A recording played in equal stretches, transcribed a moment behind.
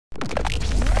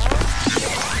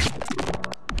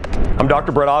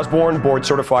Dr. Brett Osborn,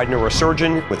 board-certified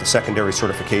neurosurgeon with a secondary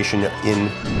certification in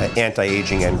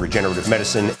anti-aging and regenerative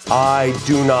medicine. I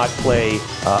do not play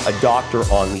a doctor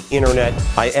on the internet.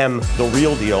 I am the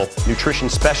real deal, nutrition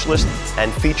specialist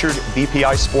and featured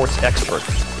BPI sports expert.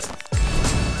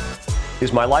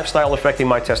 Is my lifestyle affecting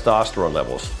my testosterone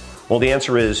levels? Well, the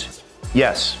answer is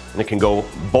yes, and it can go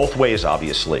both ways,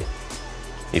 obviously.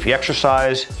 If you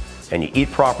exercise and you eat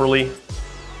properly,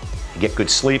 you get good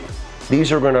sleep,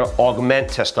 these are going to augment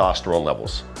testosterone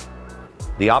levels.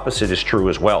 The opposite is true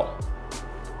as well.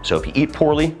 So if you eat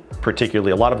poorly,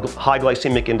 particularly a lot of high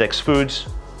glycemic index foods,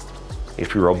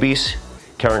 if you're obese,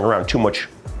 carrying around too much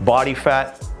body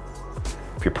fat,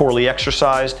 if you're poorly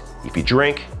exercised, if you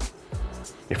drink,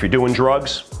 if you're doing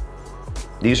drugs,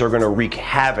 these are going to wreak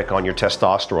havoc on your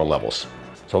testosterone levels.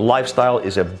 So lifestyle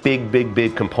is a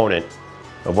big component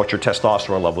of what your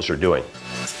testosterone levels are doing.